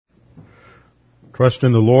Trust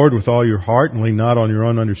in the Lord with all your heart and lean not on your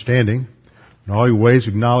own understanding. In all your ways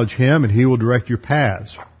acknowledge Him, and He will direct your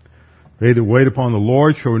paths. They that wait upon the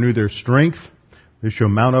Lord shall renew their strength. They shall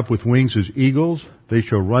mount up with wings as eagles. They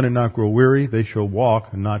shall run and not grow weary. They shall walk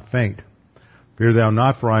and not faint. Fear thou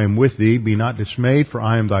not, for I am with thee. Be not dismayed, for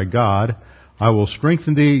I am thy God. I will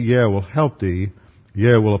strengthen thee, yea, I will help thee.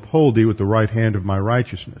 Yea, I will uphold thee with the right hand of my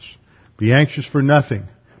righteousness. Be anxious for nothing,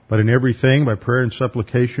 but in everything, by prayer and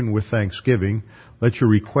supplication with thanksgiving, let your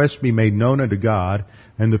requests be made known unto God,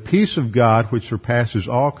 and the peace of God, which surpasses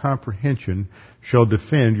all comprehension, shall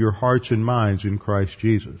defend your hearts and minds in Christ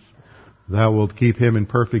Jesus. Thou wilt keep him in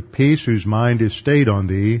perfect peace, whose mind is stayed on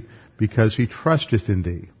thee, because he trusteth in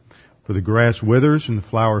thee. For the grass withers and the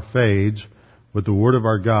flower fades, but the word of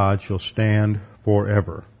our God shall stand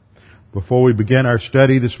forever. Before we begin our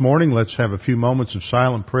study this morning, let's have a few moments of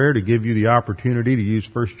silent prayer to give you the opportunity to use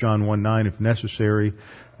 1 John 1:9 if necessary,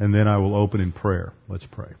 and then I will open in prayer. Let's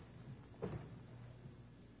pray.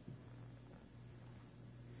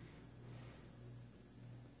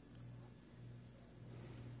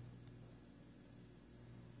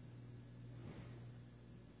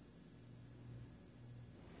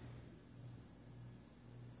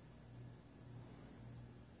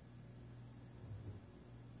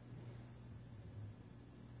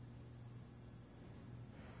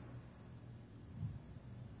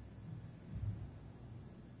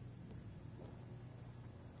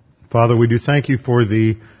 Father, we do thank you for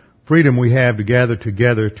the freedom we have to gather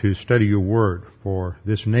together to study your word, for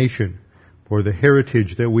this nation, for the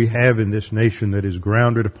heritage that we have in this nation that is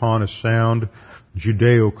grounded upon a sound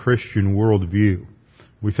Judeo-Christian worldview.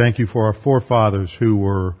 We thank you for our forefathers who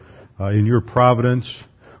were, in your providence,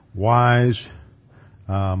 wise,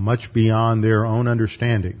 much beyond their own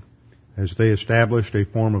understanding, as they established a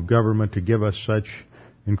form of government to give us such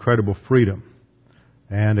incredible freedom,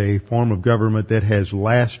 and a form of government that has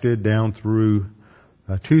lasted down through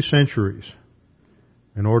 2 centuries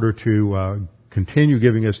in order to continue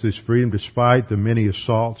giving us this freedom despite the many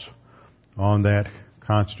assaults on that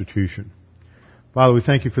Constitution. Father, we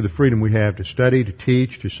thank you for the freedom we have to study, to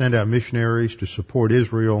teach, to send out missionaries, to support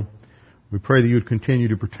Israel. We pray that you would continue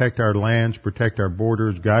to protect our lands, protect our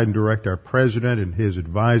borders, guide and direct our president and his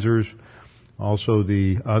advisors, also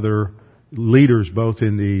the other leaders both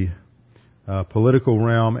in the political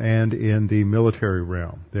realm and in the military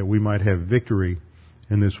realm, that we might have victory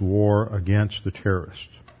in this war against the terrorists.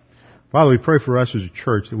 Father, we pray for us as a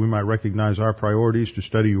church that we might recognize our priorities to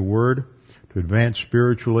study your word, to advance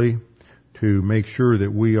spiritually, to make sure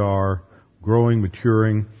that we are growing,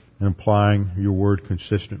 maturing, and applying your word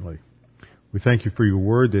consistently. We thank you for your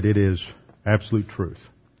word, that it is absolute truth.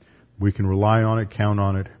 We can rely on it, count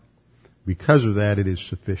on it. Because of that, it is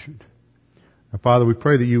sufficient. Now, Father, we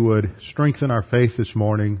pray that you would strengthen our faith this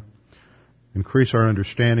morning, increase our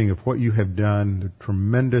understanding of what you have done, the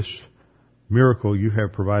tremendous miracle you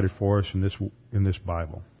have provided for us in this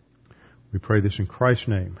Bible. We pray this in Christ's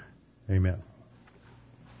name. Amen.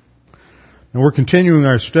 Now, we're continuing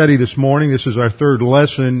our study this morning. This is our 3rd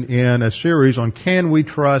lesson in a series on Can We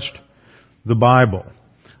Trust the Bible?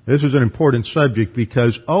 This is an important subject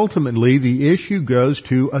because ultimately the issue goes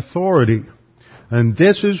to authority. And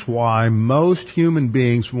this is why most human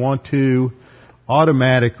beings want to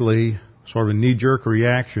automatically, sort of a knee-jerk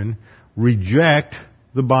reaction, reject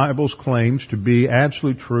the Bible's claims to be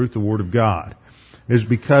absolute truth, the Word of God. It is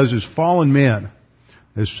because as fallen men,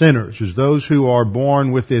 as sinners, as those who are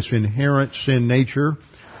born with this inherent sin nature,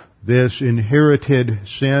 this inherited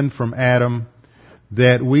sin from Adam,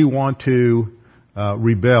 that we want to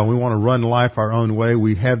rebel. We want to run life our own way.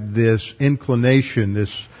 We have this inclination,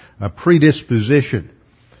 this a predisposition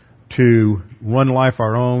to run life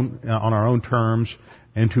on our own terms,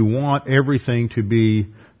 and to want everything to be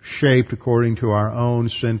shaped according to our own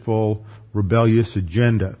sinful, rebellious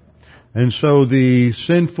agenda. And so the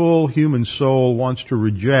sinful human soul wants to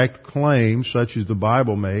reject claims such as the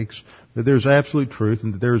Bible makes, that there's absolute truth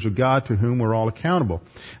and that there's a God to whom we're all accountable.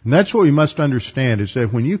 And that's what we must understand, is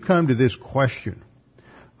that when you come to this question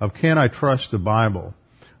of can I trust the Bible,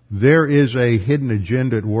 there is a hidden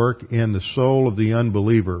agenda at work in the soul of the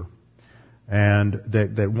unbeliever, and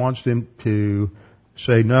that wants them to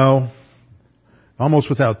say no. Almost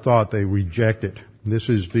without thought, they reject it. This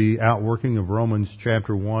is the outworking of Romans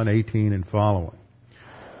chapter 1:18 and following.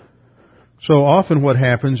 So often what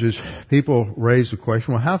happens is people raise the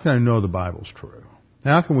question, well, how can I know the Bible's true?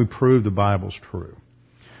 How can we prove the Bible's true?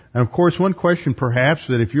 And of course, one question perhaps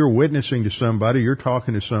that if you're witnessing to somebody, you're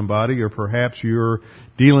talking to somebody, or perhaps you're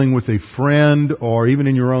dealing with a friend, or even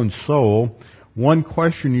in your own soul, one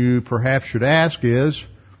question you perhaps should ask is,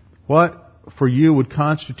 what for you would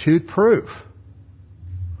constitute proof?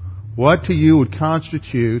 What to you would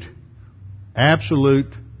constitute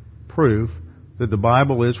absolute proof that the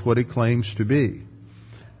Bible is what it claims to be?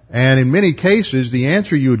 And in many cases, the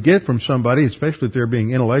answer you would get from somebody, especially if they're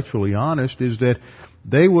being intellectually honest, is that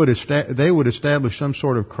they would establish some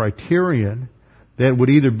sort of criterion that would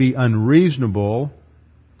either be unreasonable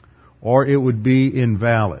or it would be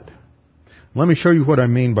invalid. Let me show you what I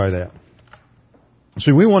mean by that.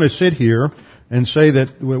 See, we want to sit here and say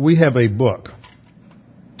that we have a book.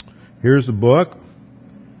 Here's the book.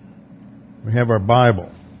 We have our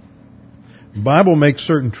Bible. The Bible makes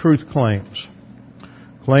certain truth claims.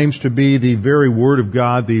 Claims to be the very Word of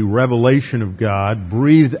God, the revelation of God,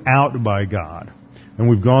 breathed out by God. And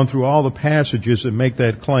we've gone through all the passages that make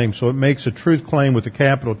that claim. So it makes a truth claim with a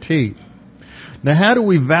capital T. Now, how do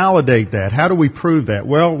we validate that? How do we prove that?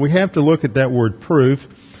 Well, we have to look at that word proof.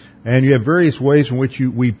 And you have various ways in which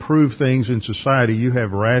we prove things in society. You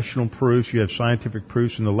have rational proofs. You have scientific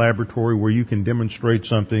proofs in the laboratory where you can demonstrate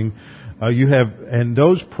something. And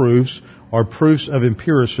those proofs are proofs of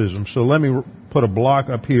empiricism. So let me put a block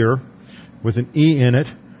up here with an E in it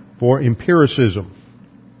for empiricism.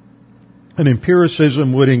 And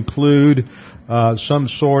empiricism would include some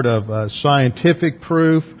sort of scientific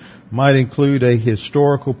proof, might include a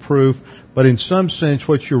historical proof, but in some sense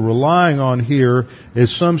what you're relying on here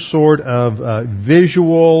is some sort of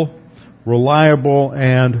visual, reliable,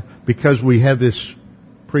 and because we have this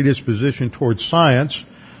predisposition towards science,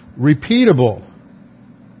 repeatable.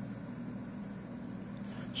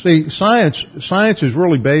 See, science is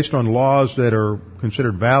really based on laws that are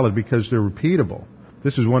considered valid because they're repeatable.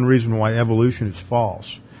 This is one reason why evolution is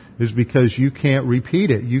false, is because you can't repeat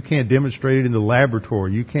it. You can't demonstrate it in the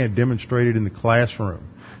laboratory. You can't demonstrate it in the classroom.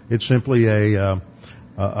 It's simply a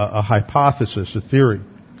hypothesis, a theory.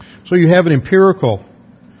 So you have an empirical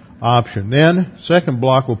option. Then, second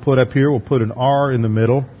block we'll put up here, we'll put an R in the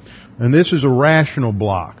middle, and this is a rational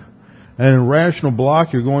block. And in a rational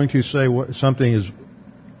block, you're going to say something is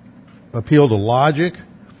appeal to logic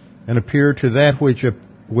and appear to that which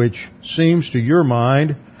seems to your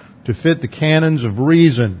mind to fit the canons of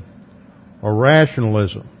reason or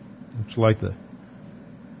rationalism. It's like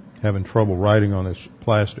having trouble writing on this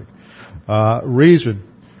plastic. Reason.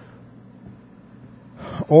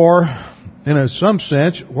 Or, in some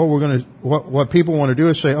sense, what people want to do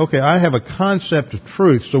is say, okay, I have a concept of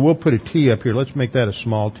truth, so we'll put a T up here. Let's make that a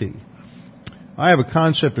small t. I have a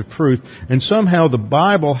concept of truth, and somehow the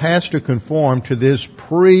Bible has to conform to this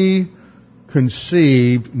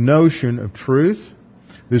preconceived notion of truth,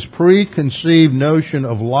 this preconceived notion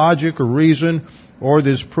of logic or reason, or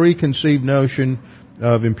this preconceived notion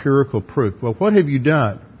of empirical proof. Well, what have you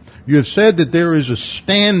done? You have said that there is a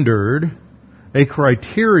standard, a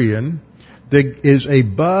criterion that is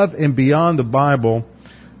above and beyond the Bible,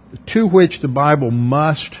 to which the Bible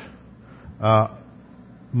must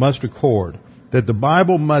accord. That the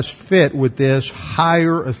Bible must fit with this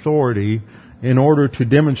higher authority in order to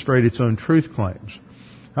demonstrate its own truth claims.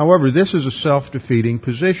 However, this is a self-defeating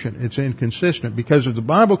position. It's inconsistent because if the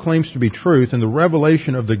Bible claims to be truth and the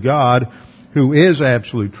revelation of the God who is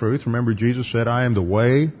absolute truth, remember Jesus said, I am the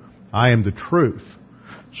way, I am the truth.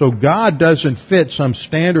 So God doesn't fit some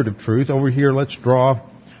standard of truth. Over here, let's draw,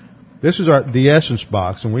 this is the essence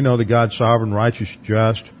box, and we know that God's sovereign, righteous,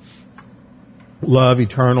 just, love,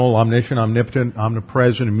 eternal, omniscient, omnipotent,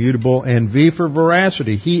 omnipresent, immutable, and V for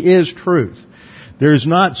veracity. He is truth. There is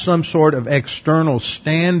not some sort of external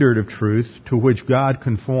standard of truth to which God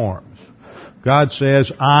conforms. God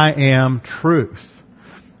says, I am truth.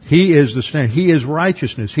 He is the standard. He is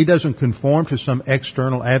righteousness. He doesn't conform to some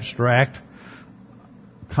external abstract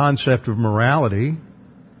concept of morality.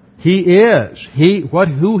 He is.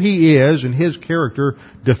 Who He is and His character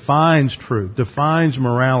defines truth, defines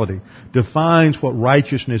morality, defines what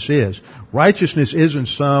righteousness is. Righteousness isn't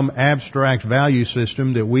some abstract value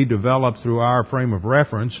system that we develop through our frame of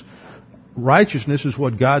reference. Righteousness is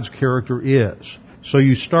what God's character is. So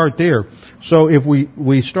you start there. So if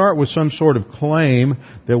we start with some sort of claim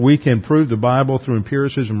that we can prove the Bible through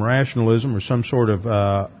empiricism, rationalism, or some sort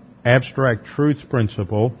of abstract truth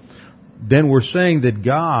principle, then we're saying that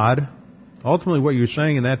God, ultimately what you're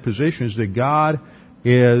saying in that position is that God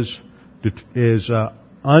is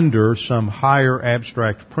under some higher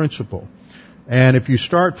abstract principle. And if you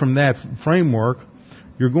start from that framework,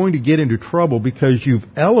 you're going to get into trouble because you've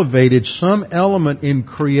elevated some element in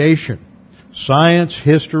creation. Science,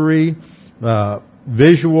 history,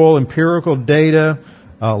 visual, empirical data,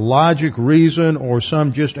 logic, reason, or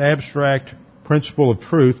some just abstract principle of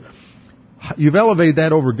truth. You've elevated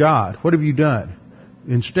that over God. What have you done?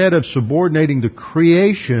 Instead of subordinating the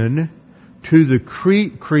creation to the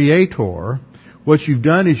Creator, What you've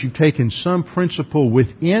done is you've taken some principle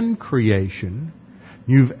within creation,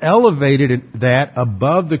 you've elevated that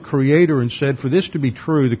above the Creator and said, for this to be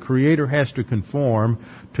true, the Creator has to conform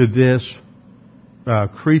to this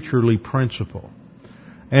creaturely principle.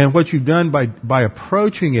 And what you've done by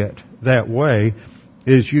approaching it that way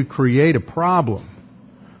is you create a problem,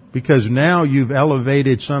 because now you've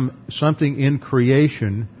elevated something in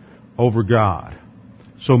creation over God.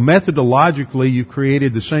 So methodologically, you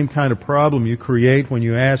created the same kind of problem you create when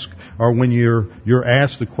you ask, or when you're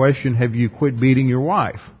asked the question, have you quit beating your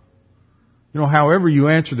wife? However you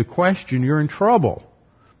answer the question, you're in trouble,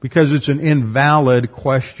 because it's an invalid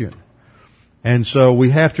question. And so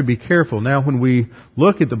we have to be careful. Now, when we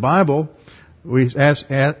look at the Bible,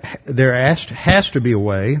 there has to be a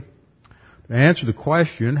way to answer the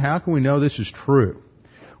question, how can we know this is true?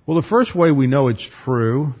 Well, the first way we know it's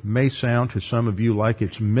true may sound to some of you like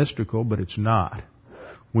it's mystical, but it's not.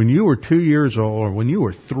 When you were 2 years old, or when you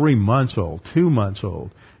were 3 months old, 2 months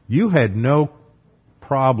old, you had no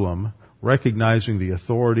problem recognizing the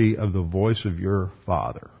authority of the voice of your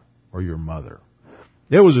father or your mother.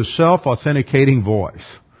 It was a self-authenticating voice.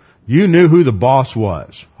 You knew who the boss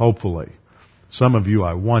was, hopefully. Some of you,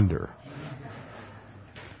 I wonder.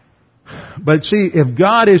 But see, if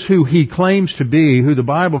God is who He claims to be, who the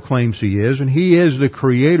Bible claims He is, and He is the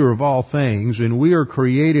Creator of all things, and we are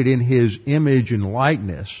created in His image and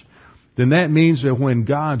likeness, then that means that when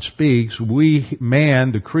God speaks,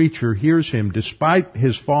 man, the creature, hears Him. Despite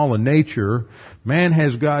his fallen nature, man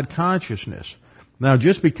has God consciousness. Now,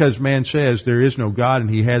 just because man says there is no God and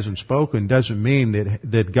he hasn't spoken doesn't mean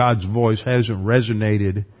that God's voice hasn't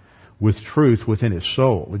resonated with truth within his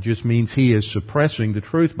soul. It just means he is suppressing the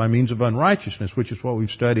truth by means of unrighteousness, which is what we've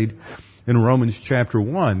studied in Romans chapter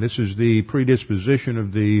 1. This is the predisposition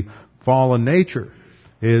of the fallen nature,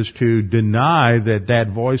 is to deny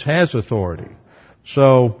that voice has authority.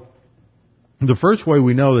 So, the first way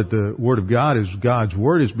we know that the Word of God is God's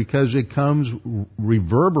Word is because it comes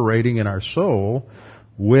reverberating in our soul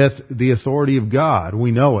with the authority of God.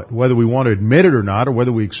 We know it, whether we want to admit it or not, or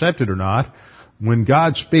whether we accept it or not. When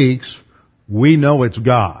God speaks, we know it's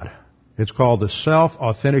God. It's called the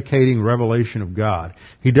self-authenticating revelation of God.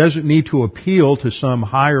 He doesn't need to appeal to some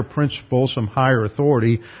higher principle, some higher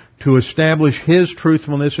authority to establish His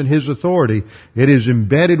truthfulness and His authority. It is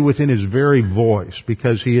embedded within His very voice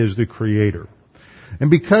because He is the Creator. And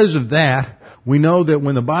because of that, we know that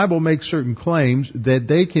when the Bible makes certain claims, that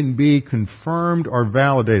they can be confirmed or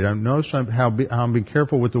validated. Notice how I'm being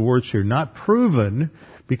careful with the words here. Not proven,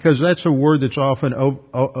 because that's a word that's often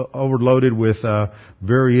overloaded with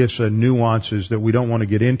various nuances that we don't want to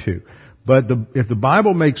get into. But if the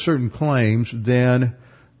Bible makes certain claims, then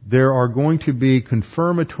there are going to be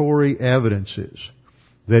confirmatory evidences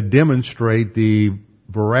that demonstrate the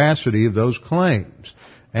veracity of those claims.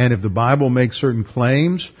 And if the Bible makes certain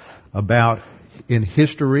claims about in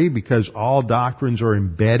history, because all doctrines are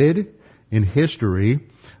embedded in history,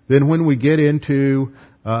 then when we get into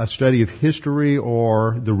a study of history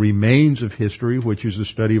or the remains of history, which is the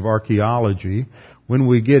study of archaeology, when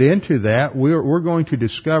we get into that, we're going to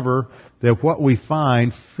discover that what we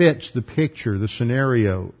find fits the picture, the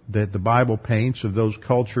scenario that the Bible paints of those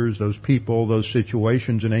cultures, those people, those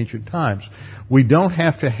situations in ancient times. We don't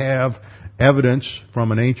have to have evidence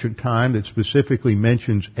from an ancient time that specifically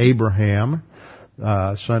mentions Abraham,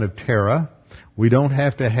 son of Terah. We don't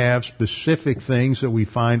have to have specific things that we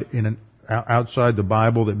find outside the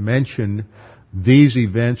Bible that mention these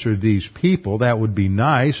events or these people. That would be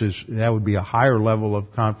nice. That would be a higher level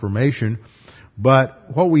of confirmation.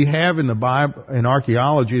 But what we have in the Bible, in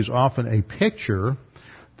archaeology, is often a picture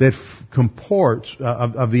that comports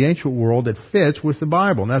of the ancient world that fits with the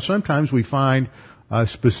Bible. Now, sometimes we find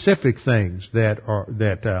specific things that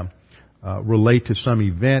relate to some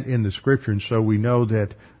event in the Scripture, and so we know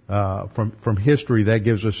that from history that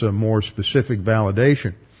gives us a more specific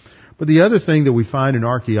validation. But the other thing that we find in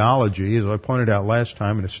archaeology, as I pointed out last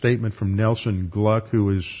time in a statement from Nelson Gluck, who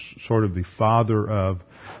is sort of the father of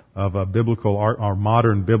a biblical or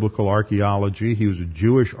modern biblical archaeology. He was a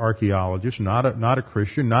Jewish archaeologist, not a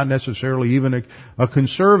Christian, not necessarily even a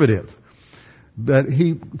conservative. But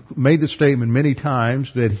he made the statement many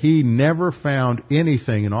times that he never found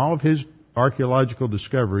anything in all of his archaeological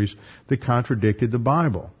discoveries that contradicted the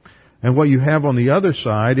Bible. And what you have on the other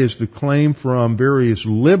side is the claim from various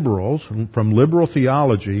liberals, from liberal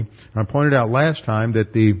theology. And I pointed out last time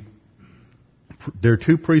that there are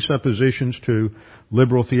two presuppositions to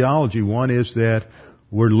liberal theology. One is that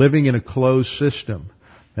we're living in a closed system.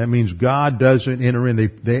 That means God doesn't enter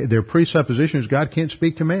in. Their presupposition is God can't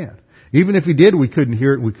speak to man. Even if He did, we couldn't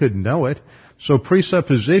hear it, we couldn't know it. So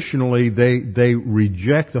presuppositionally, they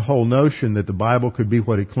reject the whole notion that the Bible could be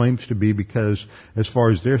what it claims to be because, as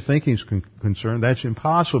far as their thinking is concerned, that's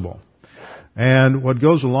impossible. And what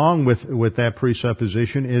goes along with that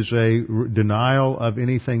presupposition is a denial of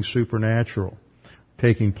anything supernatural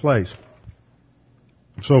taking place.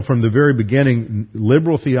 So from the very beginning,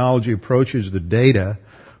 liberal theology approaches the data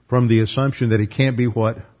from the assumption that it can't be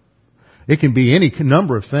it can be any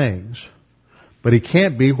number of things, but it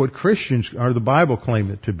can't be what Christians or the Bible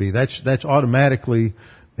claim it to be. That's automatically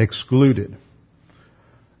excluded.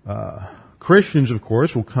 Christians, of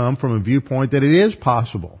course, will come from a viewpoint that it is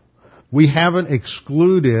possible. We haven't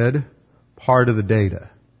excluded part of the data.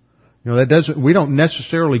 We don't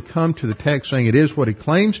necessarily come to the text saying it is what it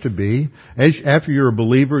claims to be. After you're a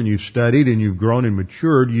believer and you've studied and you've grown and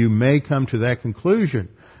matured, you may come to that conclusion.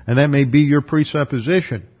 And that may be your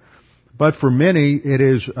presupposition. But for many,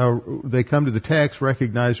 they come to the text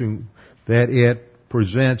recognizing that it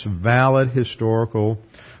presents valid historical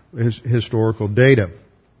data.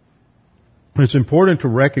 It's important to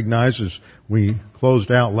recognize, as we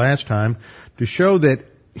closed out last time, to show that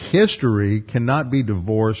history cannot be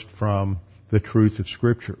divorced from the truth of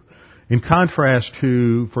Scripture. In contrast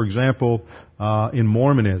to, for example, in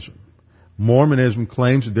Mormonism. Mormonism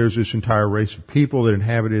claims that there's this entire race of people that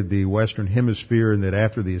inhabited the Western Hemisphere and that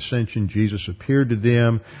after the Ascension, Jesus appeared to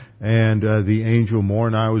them and the angel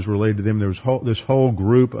Moroni was related to them. There was this whole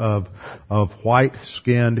group of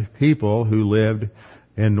white-skinned people who lived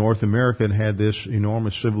in North America and had this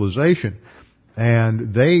enormous civilization.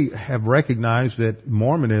 And they have recognized that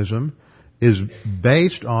Mormonism is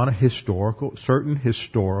based on certain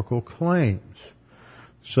historical claims.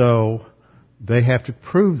 So they have to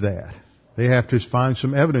prove that. They have to find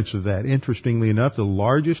some evidence of that. Interestingly enough, the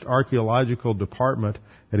largest archaeological department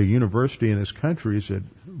at a university in this country is at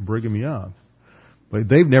Brigham Young. But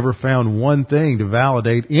they've never found one thing to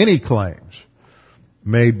validate any claims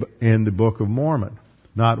made in the Book of Mormon.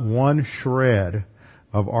 Not one shred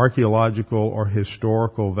of archaeological or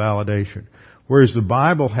historical validation. Whereas the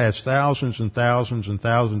Bible has thousands and thousands and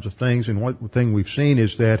thousands of things, and one thing we've seen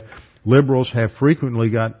is that liberals have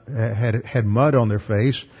frequently had mud on their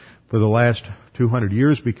face for the last 200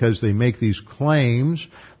 years because they make these claims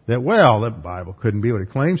that, the Bible couldn't be what it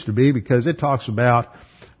claims to be because it talks about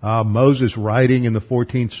Moses writing in the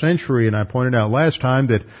 14th century, and I pointed out last time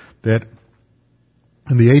that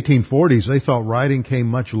in the 1840s they thought writing came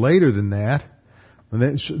much later than that.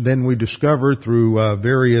 And then we discovered through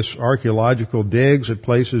various archaeological digs at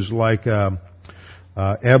places like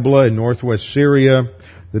Ebla in northwest Syria,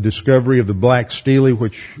 the discovery of the Black Stele,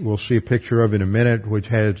 which we'll see a picture of in a minute, which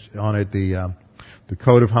has on it the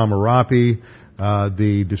Code of Hammurabi,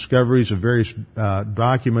 the discoveries of various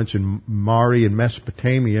documents in Mari and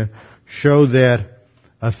Mesopotamia show that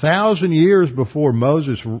 1,000 years before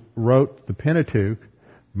Moses wrote the Pentateuch,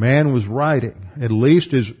 man was writing. At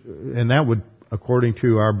least and that would, according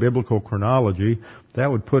to our biblical chronology, that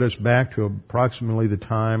would put us back to approximately the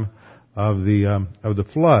time of the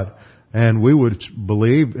flood. And we would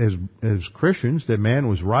believe as Christians that man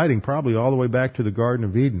was writing probably all the way back to the Garden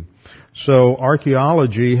of Eden. So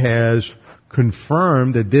archaeology has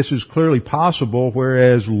confirmed that this is clearly possible,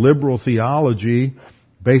 whereas liberal theology,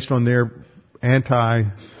 based on their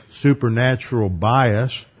anti-supernatural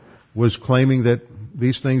bias, was claiming that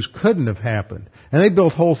these things couldn't have happened. And they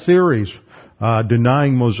built whole theories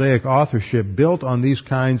denying Mosaic authorship built on these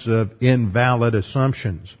kinds of invalid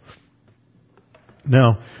assumptions.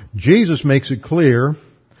 Now, Jesus makes it clear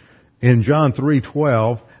in John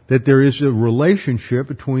 3:12 that there is a relationship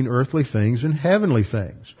between earthly things and heavenly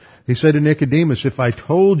things. He said to Nicodemus, if I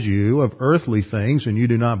told you of earthly things and you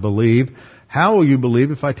do not believe, how will you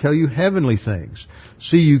believe if I tell you heavenly things?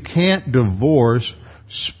 See, you can't divorce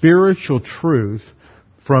spiritual truth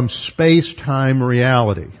from space-time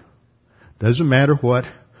reality. Doesn't matter what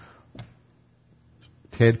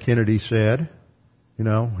Ted Kennedy said.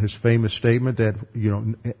 His famous statement that,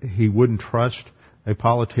 he wouldn't trust a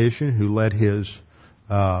politician who let his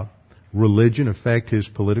religion affect his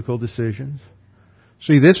political decisions.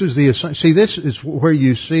 This is where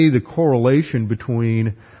you see the correlation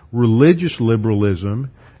between religious liberalism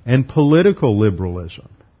and political liberalism.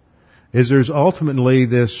 There's ultimately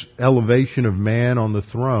this elevation of man on the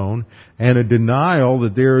throne and a denial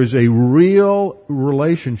that there is a real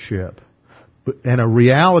relationship and a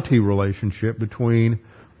reality relationship between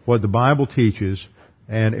what the Bible teaches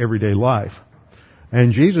and everyday life.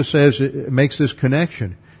 And Jesus says, it makes this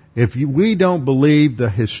connection. If we don't believe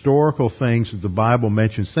the historical things that the Bible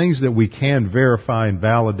mentions, things that we can verify and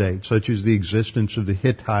validate, such as the existence of the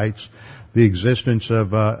Hittites, the existence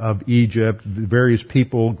of Egypt, the various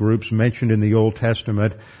people groups mentioned in the Old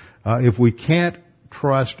Testament, if we can't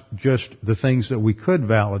trust just the things that we could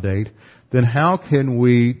validate, then how can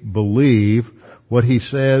we believe what he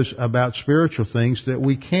says about spiritual things that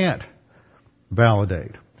we can't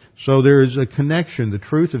validate? So there is a connection. The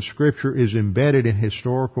truth of Scripture is embedded in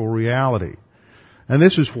historical reality. And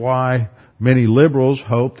this is why many liberals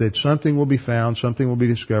hope that something will be found, something will be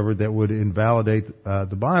discovered that would invalidate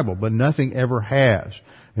the Bible. But nothing ever has.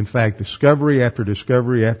 In fact, discovery after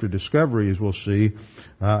discovery after discovery, as we'll see,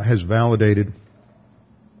 has validated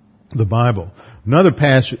the Bible. Another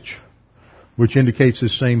passage which indicates the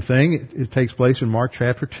same thing, it takes place in Mark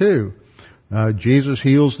chapter 2. Jesus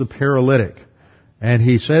heals the paralytic. And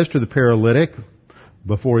he says to the paralytic,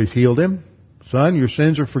 before he healed him, "Son, your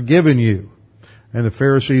sins are forgiven you." And the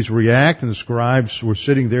Pharisees react, and the scribes were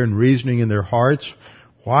sitting there and reasoning in their hearts,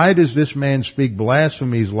 "Why does this man speak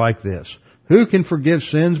blasphemies like this? Who can forgive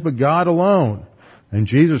sins but God alone?" And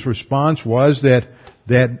Jesus' response was that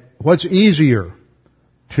what's easier,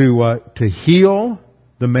 to heal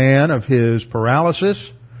the man of his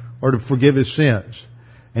paralysis or to forgive his sins?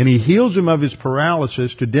 And he heals him of his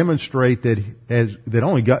paralysis to demonstrate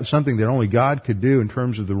something that only God could do in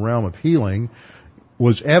terms of the realm of healing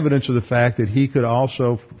was evidence of the fact that he could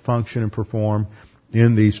also function and perform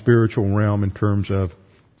in the spiritual realm in terms of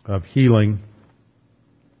healing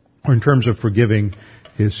or in terms of forgiving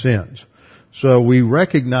his sins. So we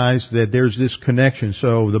recognize that there's this connection.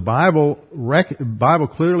 So the Bible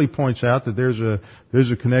clearly points out that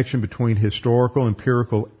there's a connection between historical and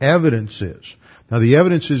empirical evidences. Now the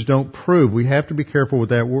evidences don't prove. We have to be careful with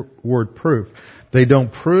that word proof. They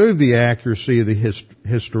don't prove the accuracy of the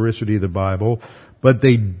historicity of the Bible, but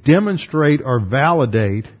they demonstrate or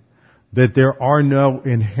validate that there are no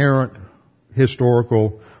inherent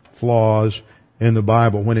historical flaws in the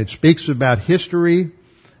Bible. When it speaks about history,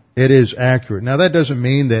 it is accurate. Now that doesn't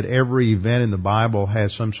mean that every event in the Bible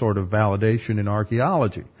has some sort of validation in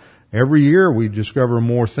archaeology. Every year we discover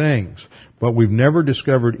more things, but we've never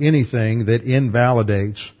discovered anything that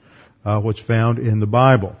invalidates what's found in the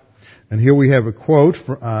Bible. And here we have a quote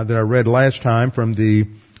that I read last time from the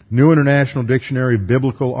New International Dictionary of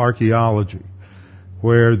Biblical Archaeology,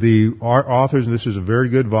 where the authors, and this is a very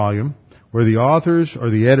good volume, where the authors or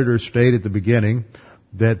the editors state at the beginning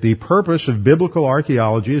that the purpose of biblical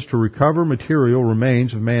archaeology is to recover material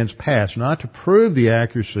remains of man's past, not to prove the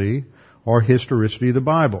accuracy or historicity of the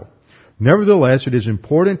Bible. Nevertheless, it is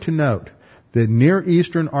important to note that Near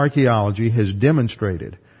Eastern archaeology has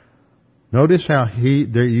demonstrated. Notice how they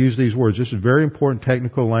use these words. This is very important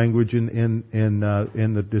technical language in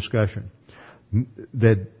the discussion.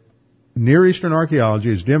 That Near Eastern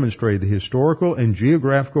archaeology has demonstrated the historical and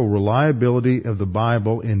geographical reliability of the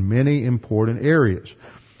Bible in many important areas.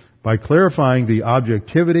 By clarifying the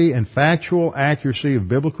objectivity and factual accuracy of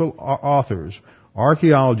biblical authors,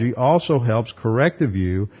 archaeology also helps correct the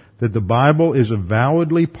view that the Bible is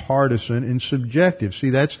avowedly partisan and subjective.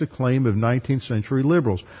 See, that's the claim of 19th century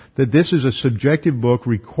liberals, that this is a subjective book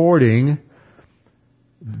recording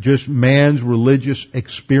just man's religious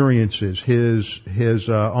experiences, his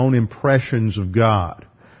own impressions of God.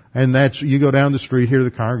 And you go down the street here to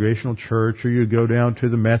the Congregational Church, or you go down to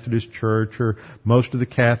the Methodist Church, or most of the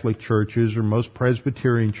Catholic churches, or most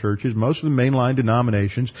Presbyterian churches, most of the mainline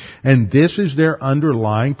denominations, and this is their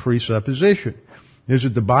underlying presupposition, is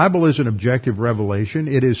that the Bible is an objective revelation.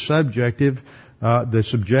 It is subjective, the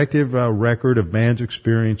subjective record of man's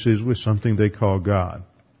experiences with something they call God.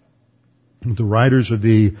 The writers of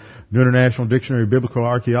the New International Dictionary of Biblical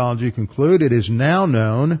Archaeology conclude it is now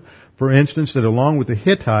known, for instance, that along with the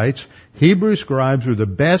Hittites, Hebrew scribes were the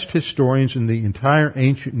best historians in the entire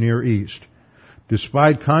ancient Near East,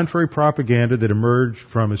 despite contrary propaganda that emerged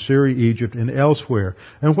from Assyria, Egypt, and elsewhere.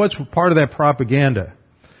 And what's part of that propaganda?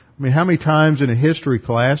 I mean, how many times in a history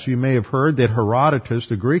class you may have heard that Herodotus,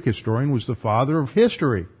 the Greek historian, was the father of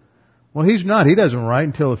history? Well, he's not. He doesn't write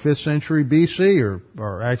until the 5th century BC,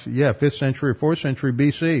 or actually, 5th century or 4th century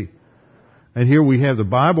BC. And here we have the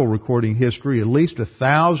Bible recording history at least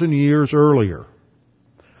 1,000 years earlier.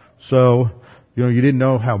 So, you didn't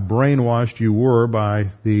know how brainwashed you were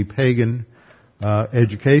by the pagan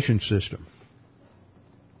education system.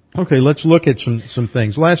 Okay, let's look at some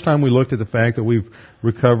things. Last time we looked at the fact that we've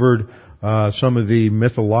recovered some of the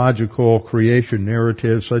mythological creation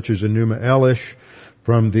narratives, such as Enuma Elish,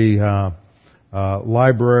 from the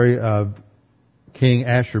library of King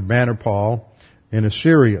Ashurbanipal in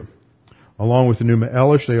Assyria. Along with Enuma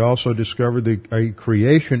Elish, they also discovered a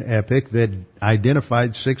creation epic that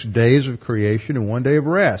identified 6 days of creation and 1 day of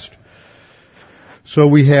rest. So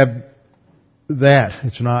we have that.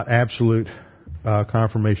 It's not absolute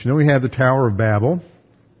confirmation. Then we have the Tower of Babel.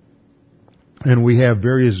 And we have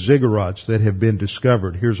various ziggurats that have been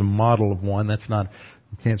discovered. Here's a model of one. That's not,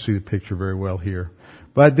 you can't see the picture very well here.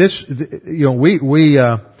 But this, we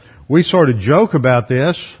sort of joke about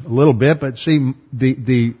this a little bit, but see,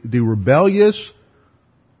 the rebellious,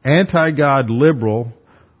 anti-God liberal,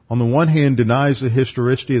 on the one hand denies the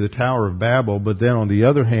historicity of the Tower of Babel, but then on the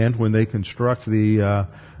other hand, when they construct the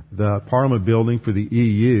Parliament building for the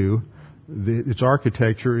EU, its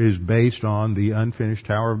architecture is based on the unfinished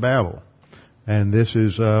Tower of Babel. And this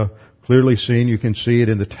is clearly seen. You can see it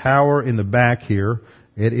in the tower in the back here.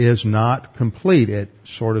 It is not complete. It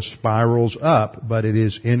sort of spirals up, but it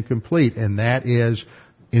is incomplete. And that is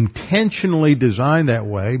intentionally designed that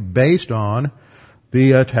way based on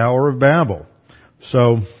the Tower of Babel.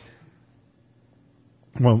 So,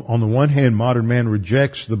 well, on the one hand, modern man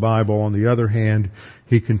rejects the Bible. On the other hand,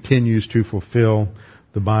 he continues to fulfill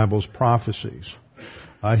the Bible's prophecies.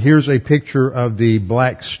 Here's a picture of the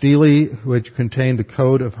Black Stele, which contained the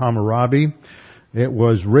Code of Hammurabi. It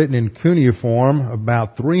was written in cuneiform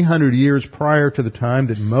about 300 years prior to the time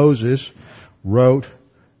that Moses wrote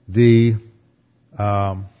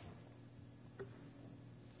about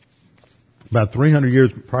 300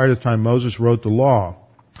 years prior to the time Moses wrote the law.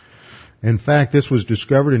 In fact, this was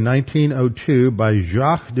discovered in 1902 by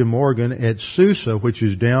Jacques de Morgan at Susa, which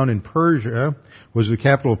is down in Persia, was the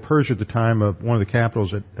capital of Persia at the time of, one of the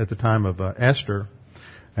capitals at the time of Esther.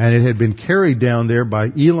 And it had been carried down there by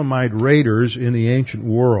Elamite raiders in the ancient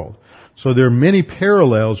world. So there are many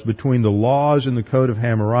parallels between the laws in the Code of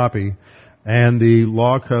Hammurabi and the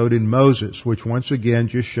law code in Moses, which once again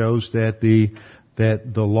just shows that the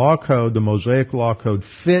law code, the Mosaic law code,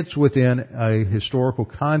 fits within a historical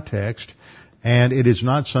context, and it is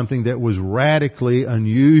not something that was radically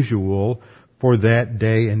unusual for that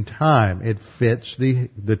day and time. It fits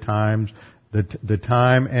the time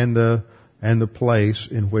and the place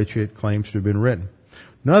in which it claims to have been written.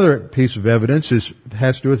 Another piece of evidence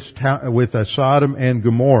has to do with Sodom and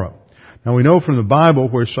Gomorrah. Now we know from the Bible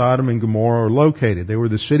where Sodom and Gomorrah are located. They were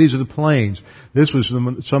the cities of the plains. This was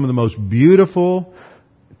some of the most beautiful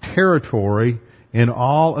territory in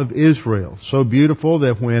all of Israel. So beautiful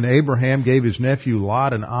that when Abraham gave his nephew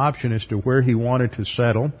Lot an option as to where he wanted to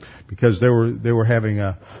settle, because they were having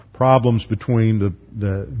problems between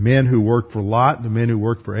the men who worked for Lot and the men who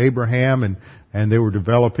worked for Abraham, and they were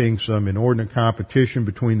developing some inordinate competition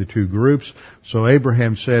between the two groups. So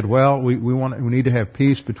Abraham said, well, we need to have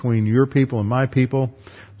peace between your people and my people.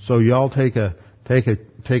 So y'all take a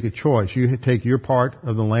choice. You take your part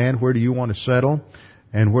of the land. Where do you want to settle?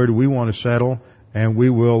 And where do we want to settle? And we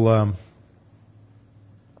will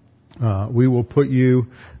put you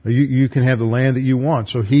can have the land that you want.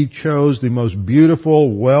 So he chose the most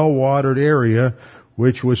beautiful, well-watered area,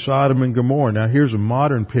 which was Sodom and Gomorrah. Now here's a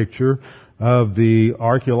modern picture of the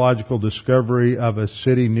archaeological discovery of a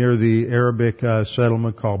city near the Arabic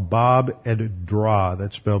settlement called Bab ed-Dra.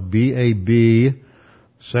 That's spelled B-A-B,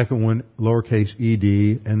 second one lowercase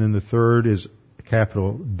e-d, and then the third is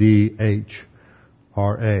capital D-H.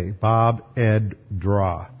 R-A, Bab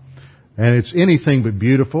ed-Dra. And it's anything but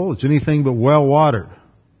beautiful. It's anything but well-watered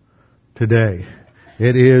today.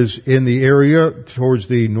 It is in the area towards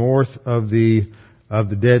the north of the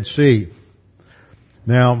Dead Sea.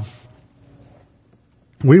 Now,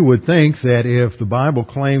 we would think that if the Bible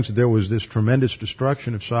claims that there was this tremendous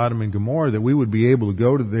destruction of Sodom and Gomorrah, that we would be able to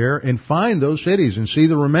go to there and find those cities and see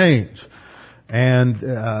the remains. And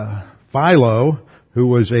Philo, who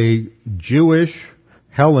was a Jewish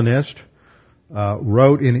Hellenist,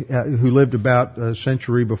 who lived about a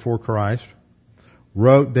century before Christ,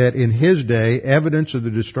 wrote that in his day, evidence of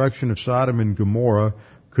the destruction of Sodom and Gomorrah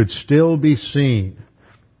could still be seen.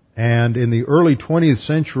 And in the early 20th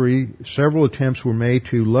century, several attempts were made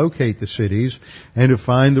to locate the cities and to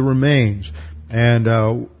find the remains.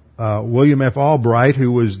 And William F. Albright,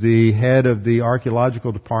 who was the head of the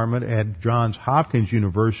archaeological department at Johns Hopkins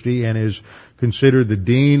University and is considered the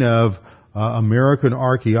dean of American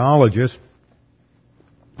archaeologists,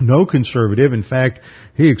 no conservative. In fact,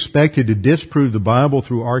 he expected to disprove the Bible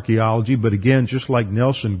through archaeology, but again, just like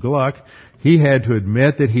Nelson Gluck, he had to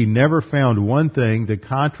admit that he never found one thing that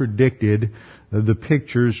contradicted the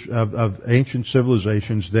pictures of ancient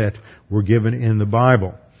civilizations that were given in the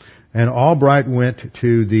Bible. And Albright went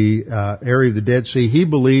to the area of the Dead Sea. He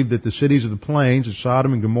believed that the cities of the plains, of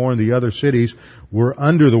Sodom and Gomorrah and the other cities, were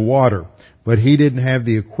under the water. But he didn't have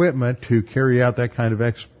the equipment to carry out that kind of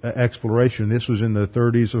exploration. This was in the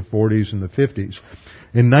 30s, the 40s, and the 50s.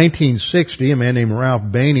 In 1960, a man named Ralph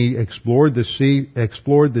Bainey explored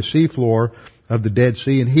the seafloor of the Dead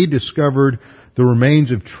Sea, and he discovered the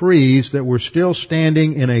remains of trees that were still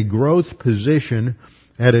standing in a growth position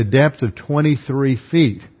at a depth of 23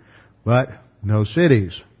 feet, but no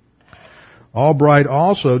cities. Albright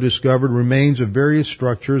also discovered remains of various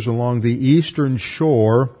structures along the eastern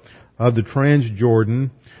shore of the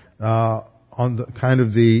Transjordan, on the kind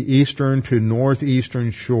of the eastern to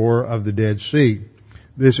northeastern shore of the Dead Sea.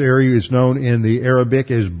 This area is known in the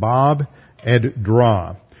Arabic as Bab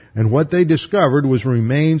ed-Dra. And what they discovered was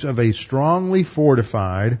remains of a strongly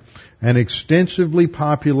fortified and extensively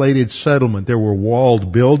populated settlement. There were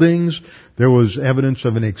walled buildings. There was evidence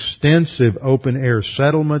of an extensive open-air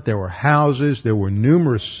settlement. There were houses. There were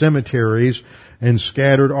numerous cemeteries and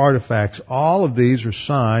scattered artifacts. All of these are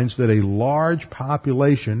signs that a large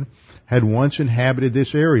population had once inhabited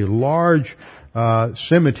this area. Large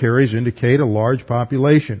cemeteries indicate a large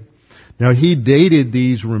population. Now, he dated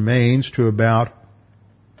these remains to about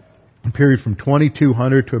a period from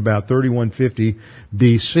 2200 to about 3150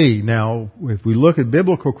 BC. Now, if we look at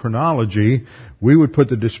biblical chronology, we would put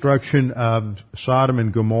the destruction of Sodom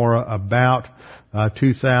and Gomorrah about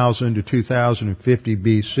 2000 to 2050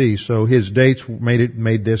 BC. So his dates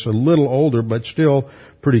made this a little older, but still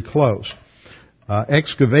pretty close.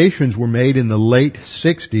 Excavations were made in the late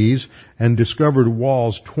 60s and discovered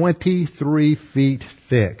walls 23 feet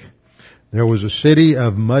thick. There was a city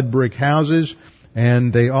of mud brick houses,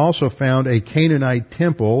 and they also found a Canaanite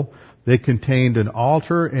temple that contained an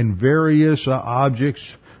altar and various objects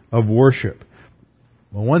of worship.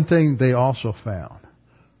 Well, one thing they also found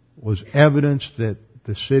was evidence that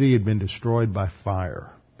the city had been destroyed by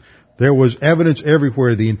fire. There was evidence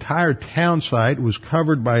everywhere. The entire town site was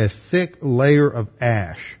covered by a thick layer of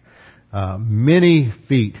ash, many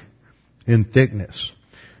feet in thickness.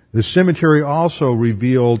 The cemetery also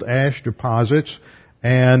revealed ash deposits,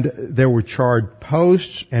 and there were charred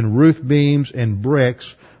posts and roof beams and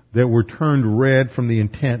bricks that were turned red from the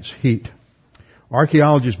intense heat.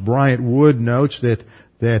 Archaeologist Bryant Wood notes that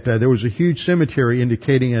there was a huge cemetery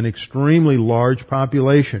indicating an extremely large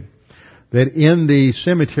population. That in the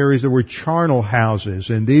cemeteries there were charnel houses,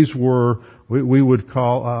 and these were, we would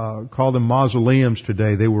call them mausoleums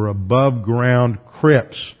today. They were above ground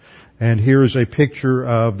crypts. And here's a picture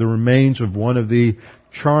of the remains of one of the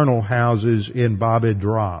charnel houses in Bab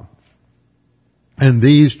ed-Dra. And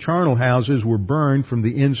these charnel houses were burned from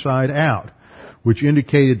the inside out, which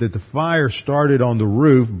indicated that the fire started on the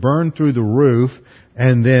roof, burned through the roof,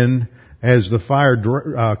 and then as the fire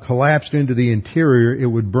collapsed into the interior, it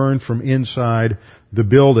would burn from inside the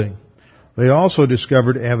building. They also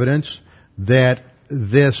discovered evidence that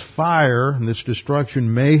this fire and this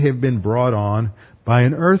destruction may have been brought on by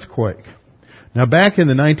an earthquake. Now, back in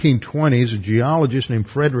the 1920s, a geologist named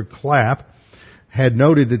Frederick Clapp had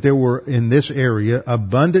noted that there were in this area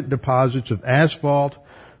abundant deposits of asphalt,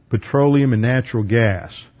 petroleum, and natural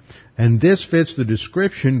gas. And this fits the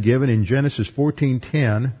description given in Genesis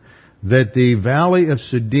 14:10 that the valley of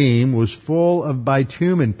Siddim was full of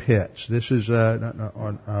bitumen pits. This is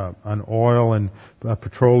an oil and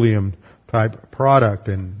petroleum type product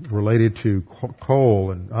and related to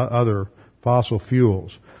coal and other fossil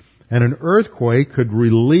fuels. And an earthquake could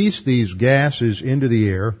release these gases into the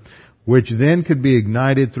air, which then could be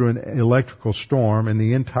ignited through an electrical storm, and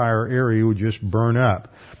the entire area would just burn up.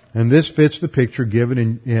 And this fits the picture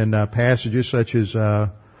given in passages such as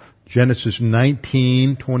Genesis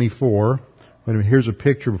 19:24. Here's a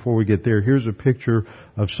picture before we get there. Here's a picture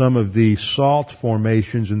of some of the salt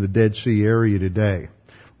formations in the Dead Sea area today.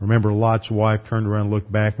 Remember, Lot's wife turned around,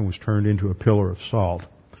 looked back, and was turned into a pillar of salt.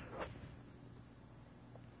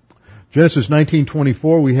 Genesis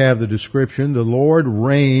 19:24, we have the description, the Lord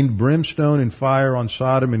rained brimstone and fire on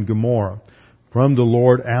Sodom and Gomorrah from the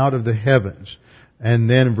Lord out of the heavens. And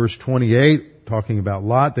then in verse 28, talking about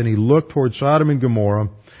Lot, then he looked toward Sodom and Gomorrah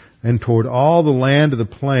and toward all the land of the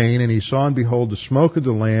plain, and he saw and behold the smoke of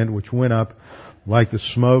the land which went up like the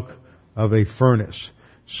smoke of a furnace.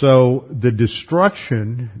 So the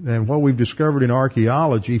destruction, and what we've discovered in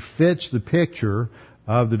archaeology, fits the picture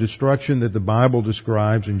of the destruction that the Bible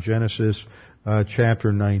describes in Genesis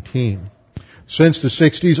chapter 19. Since the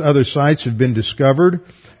 60s, other sites have been discovered,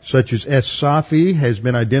 such as Es-Safi has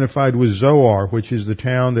been identified with Zoar, which is the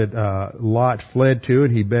town that Lot fled to,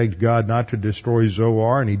 and he begged God not to destroy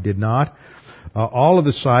Zoar, and he did not. All of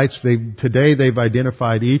the sites, today they've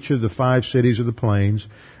identified each of the 5 cities of the plains,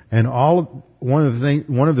 and one of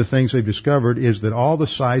the things they've discovered is that all the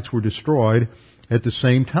sites were destroyed at the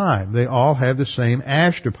same time. They all have the same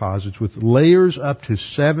ash deposits with layers up to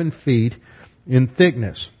 7 feet in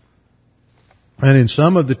thickness. And in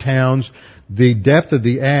some of the towns, the depth of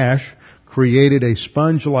the ash created a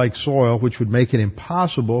sponge-like soil which would make it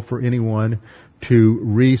impossible for anyone to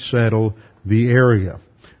resettle the area.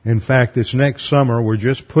 In fact, this next summer, we're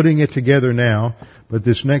just putting it together now, but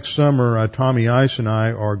this next summer, Tommy Ice and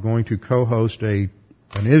I are going to co-host an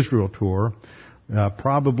Israel tour,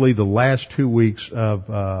 probably the last 2 weeks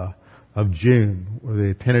of June.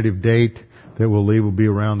 The tentative date that we'll leave will be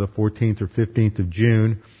around the 14th or 15th of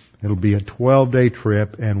June. It'll be a 12-day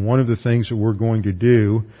trip, and one of the things that we're going to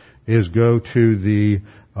do is go to the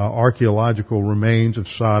archaeological remains of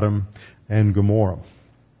Sodom and Gomorrah,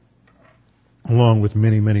 along with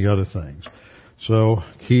many, many other things. So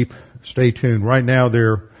stay tuned. Right now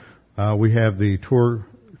we have the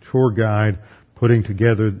tour guide putting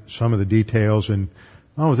together some of the details, and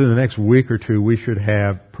within the next week or two we should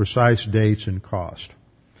have precise dates and cost.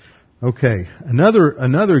 Okay,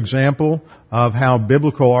 another example of how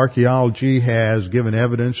biblical archaeology has given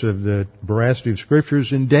evidence of the veracity of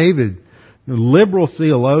scriptures in David. Liberal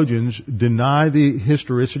theologians deny the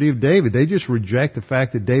historicity of David. They just reject the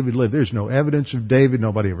fact that David lived. There's no evidence of David.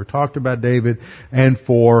 Nobody ever talked about David. And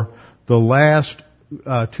for the last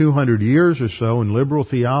 200 years or so in liberal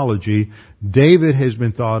theology, David has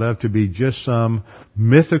been thought of to be just some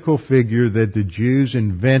mythical figure that the Jews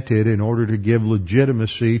invented in order to give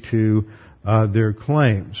legitimacy to their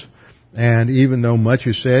claims. And even though much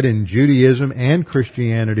is said in Judaism and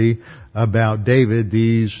Christianity about David,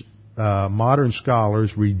 these modern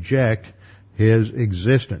scholars reject his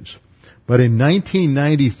existence. But in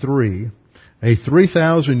 1993, a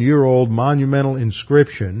 3,000-year-old monumental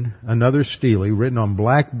inscription, another stele, written on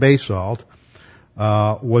black basalt,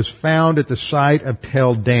 was found at the site of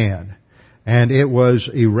Tel Dan. And it was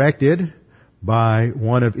erected by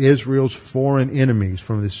one of Israel's foreign enemies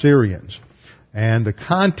from the Syrians. And the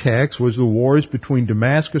context was the wars between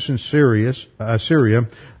Damascus and Syria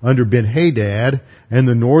under Ben-Hadad and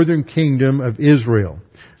the northern kingdom of Israel.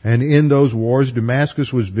 And in those wars,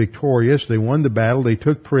 Damascus was victorious. They won the battle, they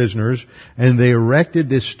took prisoners, and they erected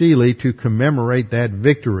this stele to commemorate that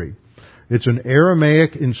victory. It's an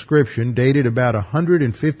Aramaic inscription dated about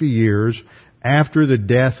 150 years after the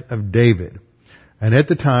death of David. And at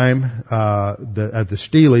the time, the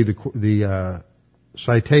stele, the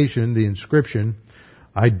citation, the inscription,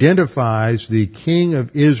 identifies the king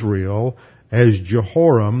of Israel as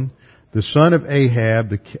Jehoram, the son of Ahab,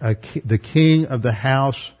 the king of the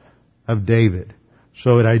house of David.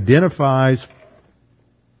 So it identifies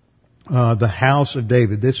the house of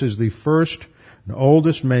David. This is the first and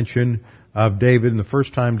oldest mention of David, and the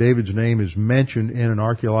first time David's name is mentioned in an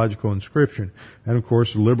archaeological inscription. And of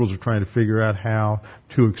course, the liberals are trying to figure out how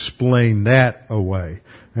to explain that away.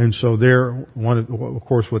 And so of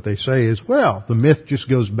course, what they say is, well, the myth just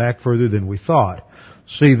goes back further than we thought.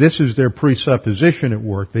 See, this is their presupposition at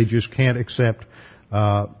work. They just can't accept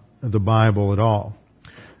the Bible at all.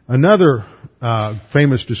 Another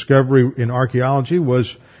famous discovery in archaeology was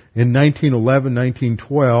in 1911,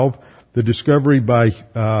 1912, the discovery by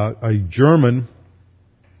a German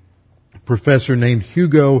professor named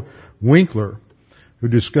Hugo Winkler, who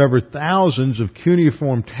discovered thousands of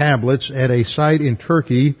cuneiform tablets at a site in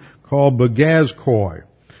Turkey called Bagazkoy.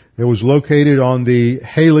 It was located on the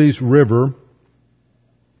Halys River,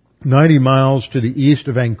 90 miles to the east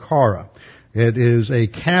of Ankara. It is a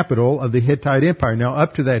capital of the Hittite Empire. Now,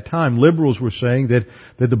 up to that time, liberals were saying that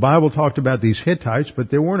the Bible talked about these Hittites,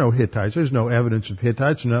 but there were no Hittites. There's no evidence of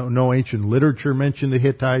Hittites. No ancient literature mentioned the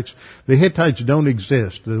Hittites. The Hittites don't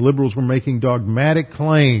exist. The liberals were making dogmatic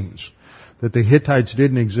claims that the Hittites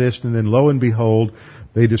didn't exist, and then lo and behold,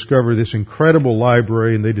 they discover this incredible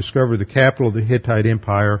library, and they discover the capital of the Hittite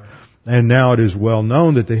Empire, and now it is well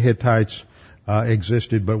known that the Hittites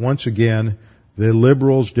existed, but once again, the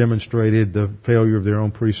liberals demonstrated the failure of their own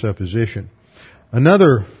presupposition.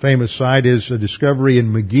 Another famous site is a discovery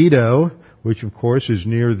in Megiddo, which of course is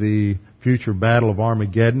near the future Battle of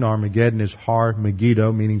Armageddon. Armageddon is Har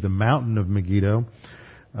Megiddo, meaning the mountain of Megiddo.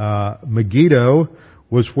 Megiddo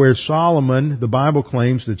was where the Bible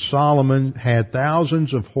claims that Solomon had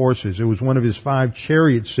thousands of horses. It was one of his 5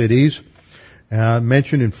 chariot cities,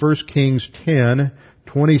 mentioned in 1 Kings 10,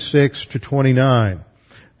 26 to 29.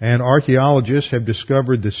 And archaeologists have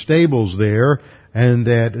discovered the stables there, and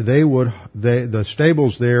that the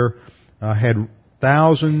stables there had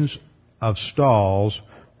thousands of stalls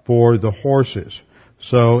for the horses.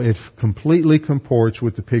 So it completely comports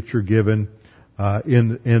with the picture given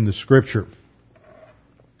in the Scripture.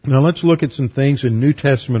 Now let's look at some things in New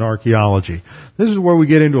Testament archaeology. This is where we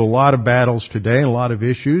get into a lot of battles today and a lot of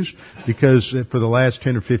issues, because for the last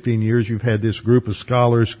 10 or 15 years you've had this group of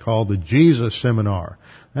scholars called the Jesus Seminar.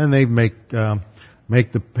 And they make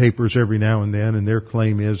make the papers every now and then, and their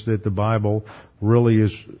claim is that the Bible really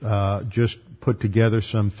is just put together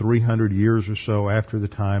some 300 years or so after the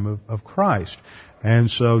time of Christ. And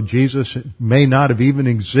so Jesus may not have even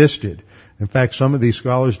existed. In fact, some of these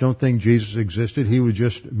scholars don't think Jesus existed. He was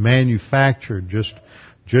just manufactured,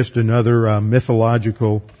 just another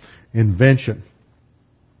mythological invention.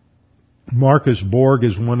 Marcus Borg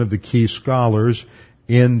is one of the key scholars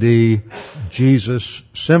in the Jesus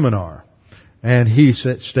Seminar. And he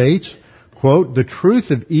states, quote, "The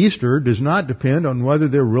truth of Easter does not depend on whether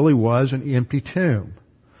there really was an empty tomb."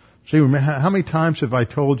 See, how many times have I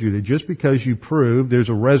told you that just because you prove there's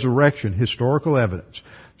a resurrection, historical evidence,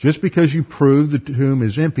 just because you prove the tomb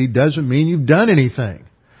is empty doesn't mean you've done anything.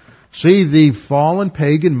 See, the fallen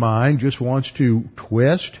pagan mind just wants to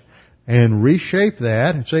twist and reshape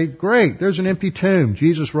that and say, great, there's an empty tomb.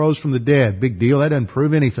 Jesus rose from the dead. Big deal. That doesn't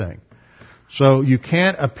prove anything. So you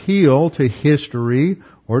can't appeal to history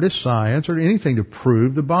or to science or to anything to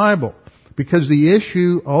prove the Bible. Because the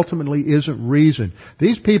issue ultimately isn't reason.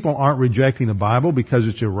 These people aren't rejecting the Bible because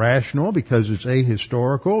it's irrational, because it's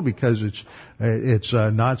ahistorical, because it's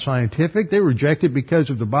not scientific. They reject it because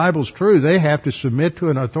if the Bible's true, they have to submit to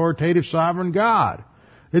an authoritative sovereign God.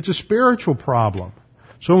 It's a spiritual problem.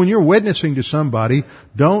 So when you're witnessing to somebody,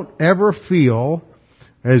 don't ever feel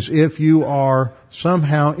as if you are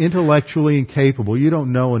somehow intellectually incapable. You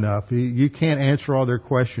don't know enough. You can't answer all their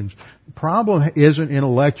questions. The problem isn't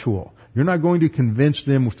intellectual. You're not going to convince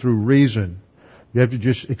them through reason. You have to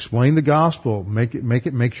just explain the gospel.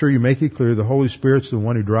 Make sure you make it clear the Holy Spirit's the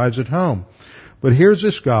one who drives it home. But here's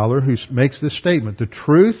a scholar who makes this statement. The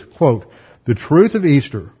truth, quote, "The truth of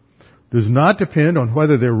Easter does not depend on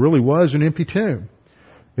whether there really was an empty tomb.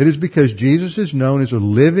 It is because Jesus is known as a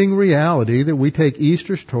living reality that we take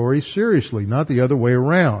Easter stories seriously, not the other way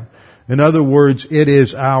around. In other words, it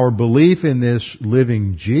is our belief in this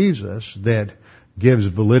living Jesus that gives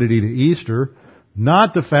validity to Easter,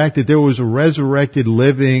 not the fact that there was a resurrected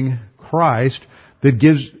living Christ that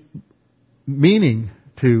gives meaning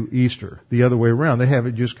to Easter the other way around. They have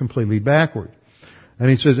it just completely backward. And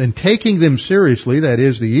he says, and taking them seriously, that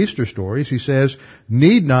is the Easter stories, he says,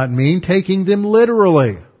 need not mean taking them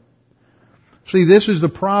literally. See, this is the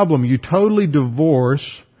problem. You totally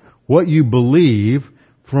divorce what you believe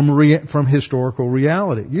from historical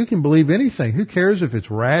reality. You can believe anything. Who cares if it's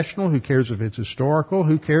rational? Who cares if it's historical?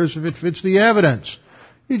 Who cares if it fits the evidence?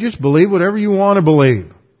 You just believe whatever you want to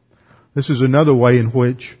believe. This is another way in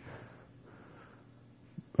which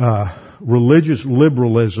religious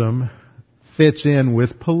liberalism fits in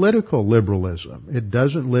with political liberalism. It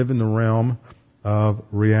doesn't live in the realm of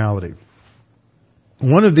reality.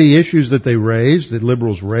 One of the issues that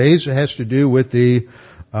liberals raise, has to do with the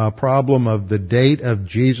problem of the date of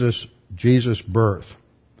Jesus' birth.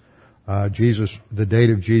 The date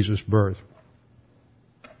of Jesus' birth.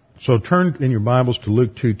 So turn in your Bibles to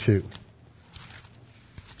Luke 2:2.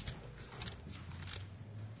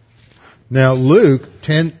 Now Luke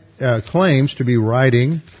claims to be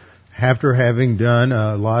writing after having done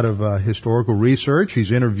a lot of historical research.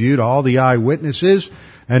 He's interviewed all the eyewitnesses,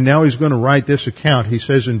 and now he's going to write this account. He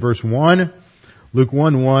says in verse 1, Luke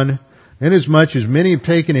 1:1, "Inasmuch as many have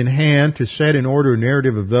taken in hand to set in order a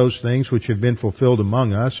narrative of those things which have been fulfilled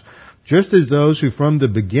among us, just as those who from the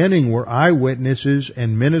beginning were eyewitnesses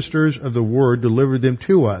and ministers of the word delivered them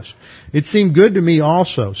to us. It seemed good to me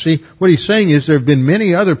also." See, what he's saying is there have been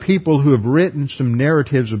many other people who have written some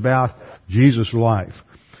narratives about Jesus' life.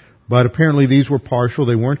 But apparently these were partial,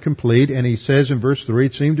 they weren't complete, and he says in verse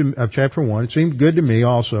 3 of chapter 1, "It seemed good to me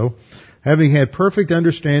also, having had perfect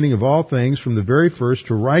understanding of all things from the very first,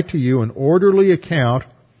 to write to you an orderly account,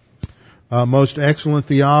 most excellent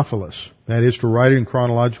Theophilus," that is, to write it in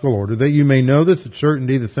chronological order, "that you may know with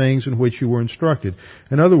certainty the things in which you were instructed."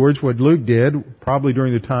 In other words, what Luke did, probably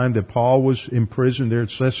during the time that Paul was imprisoned there at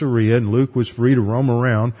Caesarea and Luke was free to roam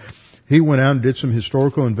around, he went out and did some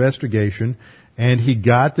historical investigation, and he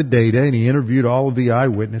got the data, and he interviewed all of the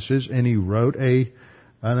eyewitnesses, and he wrote an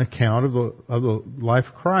account of the life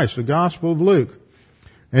of Christ, the Gospel of Luke.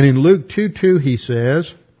 And in Luke 2:2 he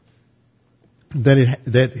says that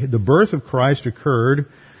the birth of Christ occurred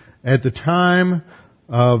at the time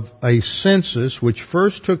of a census which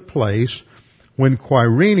first took place when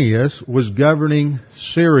Quirinius was governing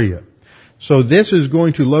Syria. So this is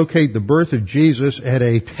going to locate the birth of Jesus at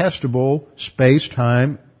a testable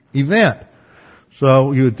space-time event.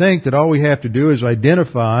 So you would think that all we have to do is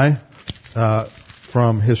identify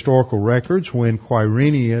from historical records when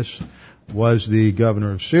Quirinius was the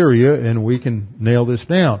governor of Syria, and we can nail this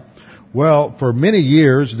down. Well, for many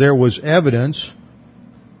years there was evidence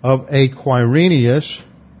of a Quirinius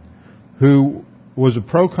who was a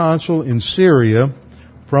proconsul in Syria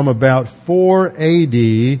from about 4 AD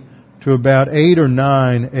to about 8 or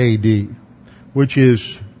 9 AD, which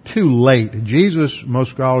is too late. Jesus,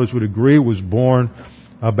 most scholars would agree, was born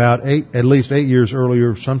about at least 8 years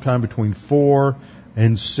earlier, sometime between 4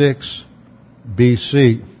 and 6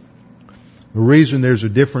 BC. The reason there's a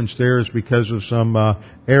difference there is because of some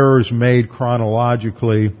errors made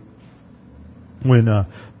chronologically when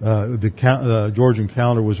the Georgian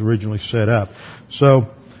calendar was originally set up. So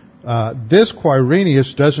this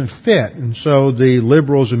Quirinius doesn't fit, and so the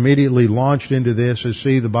liberals immediately launched into this as,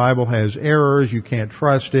 see, the Bible has errors, you can't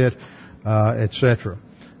trust it, etc.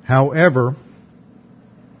 However,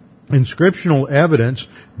 inscriptional evidence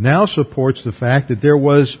now supports the fact that there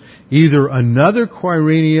was either another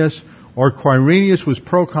Quirinius or Quirinius was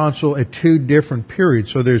proconsul at two different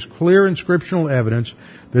periods. So there's clear inscriptional evidence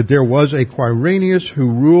that there was a Quirinius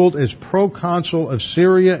who ruled as proconsul of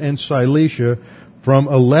Syria and Cilicia from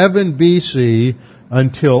 11 BC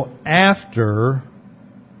until after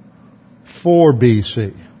 4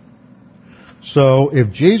 BC. So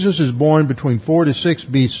if Jesus is born between 4 to 6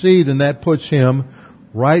 BC, then that puts him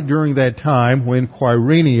right during that time when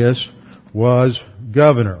Quirinius was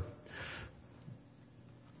governor.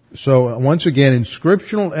 So once again,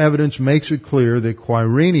 inscriptional evidence makes it clear that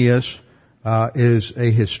Quirinius is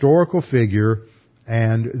a historical figure,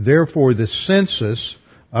 and therefore the census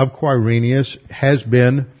of Quirinius has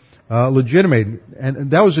been legitimated.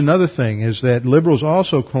 And that was another thing, is that liberals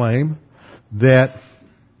also claim, I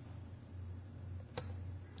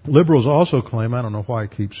don't know why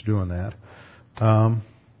it keeps doing that.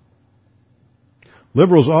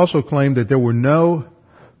 Liberals also claim that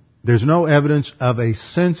there's no evidence of a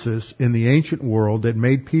census in the ancient world that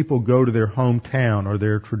made people go to their hometown or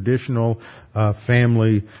their traditional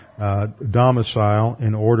family domicile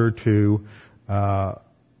in order to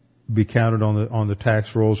be counted on the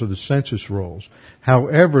tax rolls or the census rolls.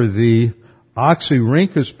 However, the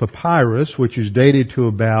Oxyrhynchus Papyrus, which is dated to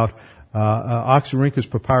about Oxyrhynchus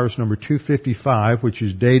Papyrus number 255, which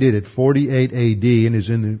is dated at 48 AD and is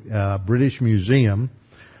in the British Museum,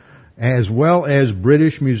 as well as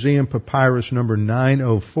British Museum Papyrus number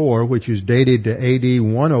 904, which is dated to AD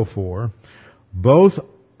 104. Both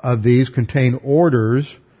of these contain orders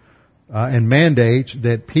and mandates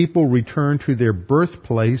that people return to their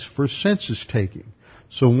birthplace for census taking.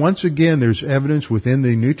 So once again, there's evidence within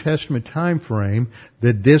the New Testament time frame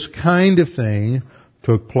that this kind of thing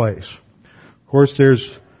took place. Of course,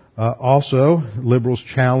 there's also, liberals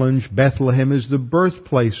challenge Bethlehem as the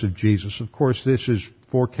birthplace of Jesus. Of course, this is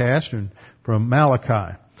forecast from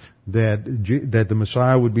Malachi, that the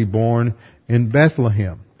Messiah would be born in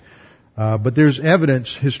Bethlehem. But there's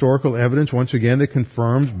evidence, historical evidence, once again, that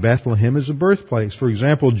confirms Bethlehem as a birthplace. For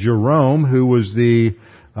example, Jerome, who was the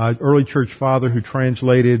early church father who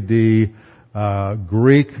translated the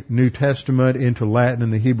Greek New Testament into Latin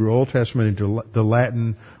and the Hebrew Old Testament into the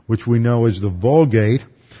Latin, which we know as the Vulgate,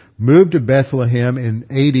 moved to Bethlehem in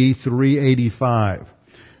AD 385.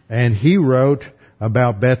 And he wrote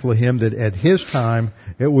about Bethlehem that at his time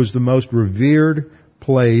it was the most revered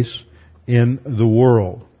place in the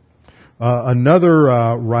world. Another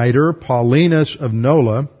writer, Paulinus of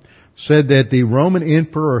Nola, said that the Roman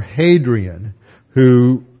Emperor Hadrian,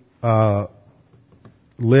 who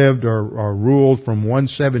lived or ruled from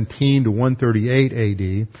 117 to 138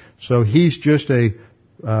 AD, so he's just a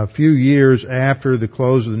few years after the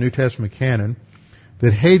close of the New Testament canon,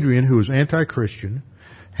 that Hadrian, who was anti-Christian,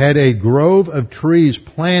 had a grove of trees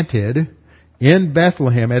planted in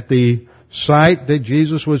Bethlehem at the site that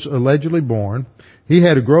Jesus was allegedly born. He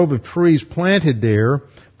had a grove of trees planted there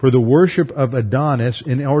for the worship of Adonis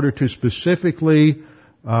in order to specifically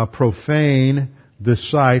profane the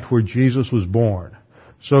site where Jesus was born.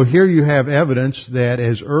 So here you have evidence that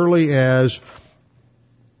as early as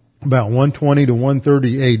about 120 to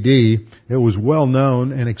 130 AD, it was well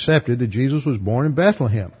known and accepted that Jesus was born in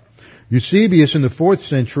Bethlehem. Eusebius in the 4th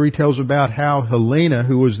century tells about how Helena,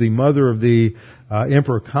 who was the mother of the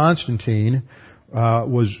Emperor Constantine,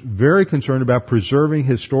 was very concerned about preserving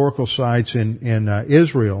historical sites in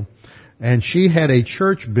Israel. And she had a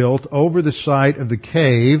church built over the site of the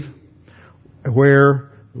cave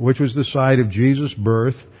which was the site of Jesus'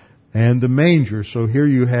 birth and the manger. So here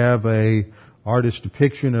you have a artist's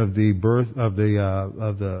depiction of the birth of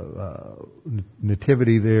the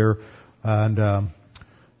nativity there, and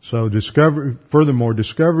so furthermore,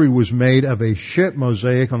 discovery was made of a ship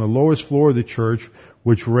mosaic on the lowest floor of the church,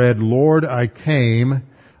 which read, "Lord, I came,"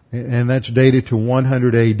 and that's dated to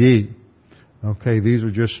 100 AD. Okay, these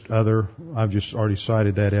are I've just already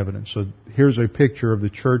cited that evidence. So here's a picture of the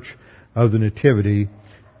Church of the Nativity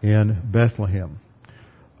in Bethlehem.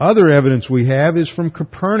 Other evidence we have is from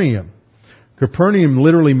Capernaum. Capernaum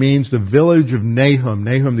literally means the village of Nahum.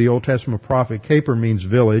 Nahum, the Old Testament prophet. Caper means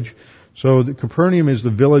village. So Capernaum is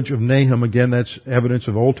the village of Nahum. Again, that's evidence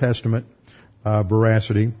of Old Testament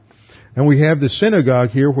veracity. And we have the synagogue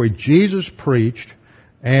here where Jesus preached,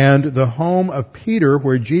 and the home of Peter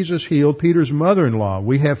where Jesus healed Peter's mother-in-law.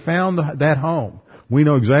 We have found that home. We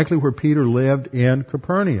know exactly where Peter lived in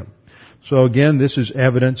Capernaum. So again, this is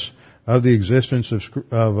evidence of the existence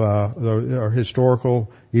of our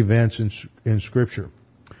historical events in Scripture.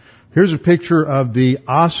 Here's a picture of the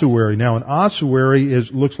ossuary. Now, an ossuary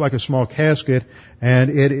looks like a small casket, and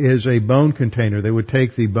it is a bone container. They would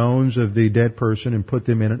take the bones of the dead person and put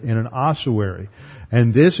them in an ossuary.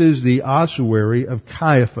 And this is the ossuary of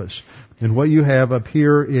Caiaphas. And what you have up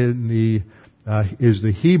here is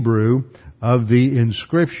the Hebrew of the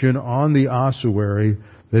inscription on the ossuary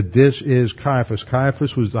that this is Caiaphas.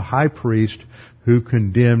 Caiaphas was the high priest who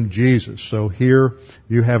condemned Jesus. So here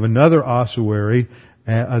you have another ossuary.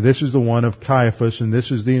 This is the one of Caiaphas, and this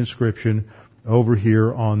is the inscription over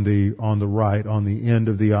here on the right, on the end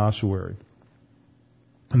of the ossuary.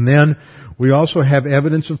 And then we also have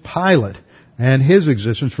evidence of Pilate and his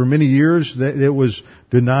existence. For many years it was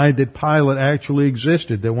denied that Pilate actually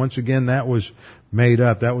existed, that once again that was made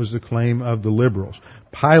up. That was the claim of the liberals.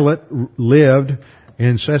 Pilate lived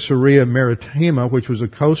in Caesarea Maritima, which was a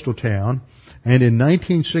coastal town, and in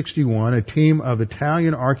 1961 a team of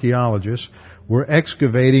Italian archaeologists were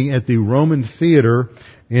excavating at the Roman Theater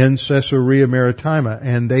in Caesarea Maritima,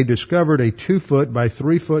 and they discovered a 2-foot by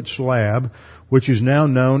 3-foot slab, which is now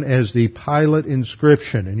known as the Pilate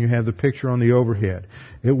inscription, and you have the picture on the overhead.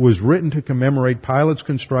 It was written to commemorate Pilate's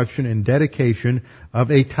construction and dedication of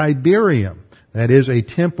a Tiberium, that is, a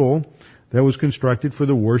temple that was constructed for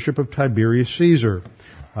the worship of Tiberius Caesar,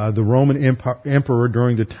 the Roman emperor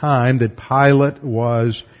during the time that Pilate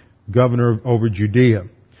was governor over Judea.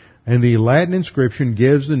 And the Latin inscription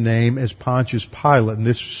gives the name as Pontius Pilate, and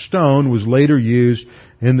this stone was later used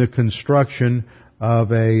in the construction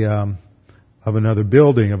of another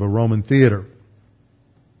building, of a Roman theater.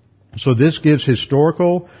 So this gives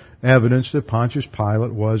historical evidence that Pontius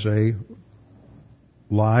Pilate was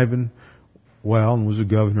alive and well and was a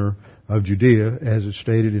governor of Judea, as it's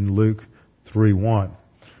stated in Luke 3:1.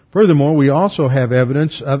 Furthermore, we also have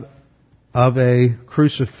evidence of a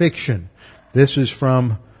crucifixion. This is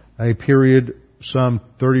from a period some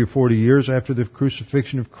 30 or 40 years after the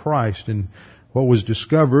crucifixion of Christ, and what was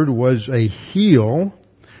discovered was a heel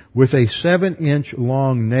with a 7-inch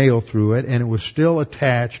long nail through it, and it was still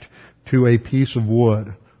attached to a piece of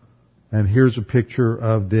wood. And here's a picture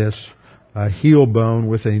of this heel bone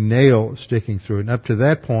with a nail sticking through it. And up to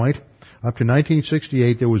that point, up to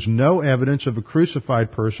 1968, there was no evidence of a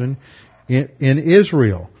crucified person in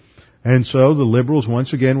Israel. And so the liberals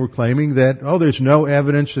once again were claiming that, there's no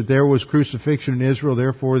evidence that there was crucifixion in Israel,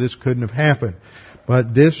 therefore this couldn't have happened.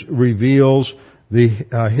 But this reveals the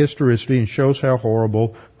historicity and shows how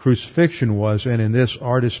horrible crucifixion was. And in this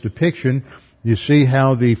artist's depiction, you see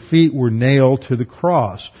how the feet were nailed to the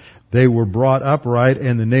cross. They were brought upright,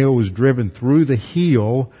 and the nail was driven through the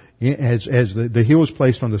heel as the heel was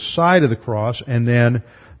placed on the side of the cross, and then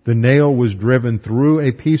the nail was driven through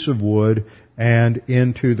a piece of wood and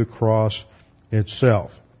into the cross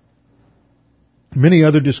itself. Many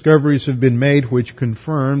other discoveries have been made which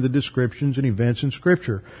confirm the descriptions and events in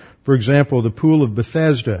Scripture. For example, the Pool of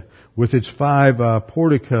Bethesda, with its 5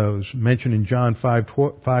 porticos mentioned in John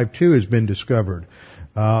 5:2, has been discovered.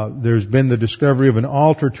 There's been the discovery of an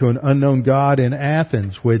altar to an unknown god in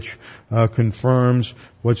Athens, which confirms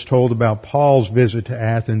what's told about Paul's visit to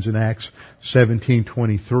Athens in Acts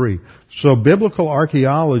 17:23. So biblical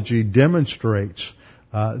archaeology demonstrates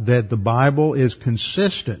that the Bible is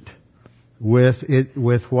consistent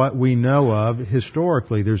with what we know of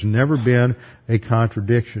historically. There's never been a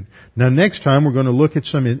contradiction. Now, next time we're going to look at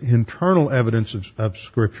some internal evidence of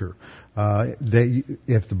Scripture. That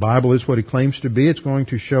if the Bible is what it claims to be, it's going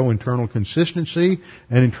to show internal consistency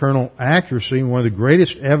and internal accuracy. And one of the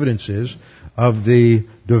greatest evidences of the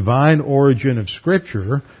divine origin of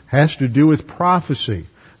Scripture has to do with prophecy.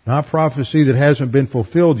 Not prophecy that hasn't been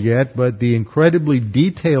fulfilled yet, but the incredibly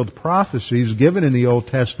detailed prophecies given in the Old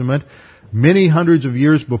Testament many hundreds of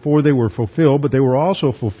years before they were fulfilled, but they were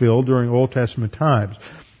also fulfilled during Old Testament times.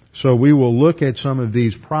 So we will look at some of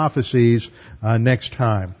these prophecies next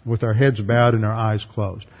time with our heads bowed and our eyes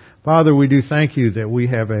closed. Father, we do thank you that we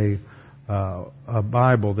have a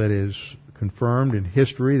Bible that is confirmed in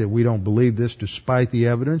history, that we don't believe this despite the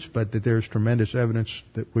evidence, but that there's tremendous evidence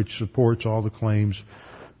which supports all the claims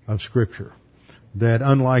of Scripture. that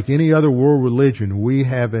unlike any other world religion, we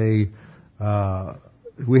have the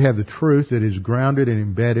truth that is grounded and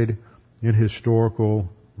embedded in historical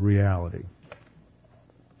reality.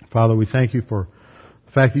 Father, we thank you for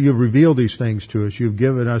the fact that you have revealed these things to us. You have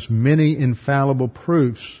given us many infallible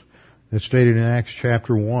proofs, as stated in Acts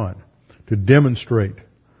chapter 1, to demonstrate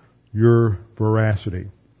your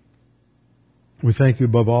veracity. We thank you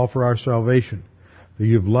above all for our salvation, that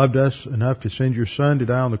you have loved us enough to send your Son to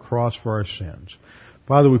die on the cross for our sins.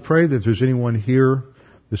 Father, we pray that if there's anyone here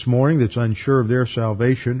this morning that's unsure of their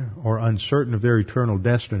salvation or uncertain of their eternal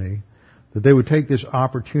destiny, that they would take this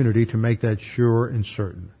opportunity to make that sure and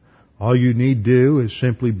certain. All you need do is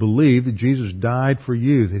simply believe that Jesus died for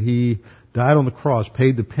you, that He died on the cross,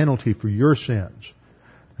 paid the penalty for your sins,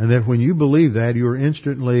 and that when you believe that, you are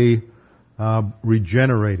instantly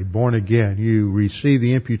regenerated, born again. You receive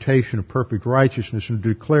the imputation of perfect righteousness and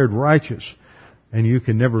declared righteous, and you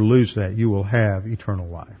can never lose that. You will have eternal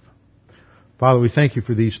life. Father, we thank you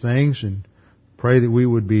for these things and pray that we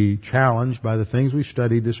would be challenged by the things we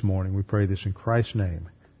studied this morning. We pray this in Christ's name.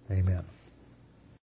 Amen.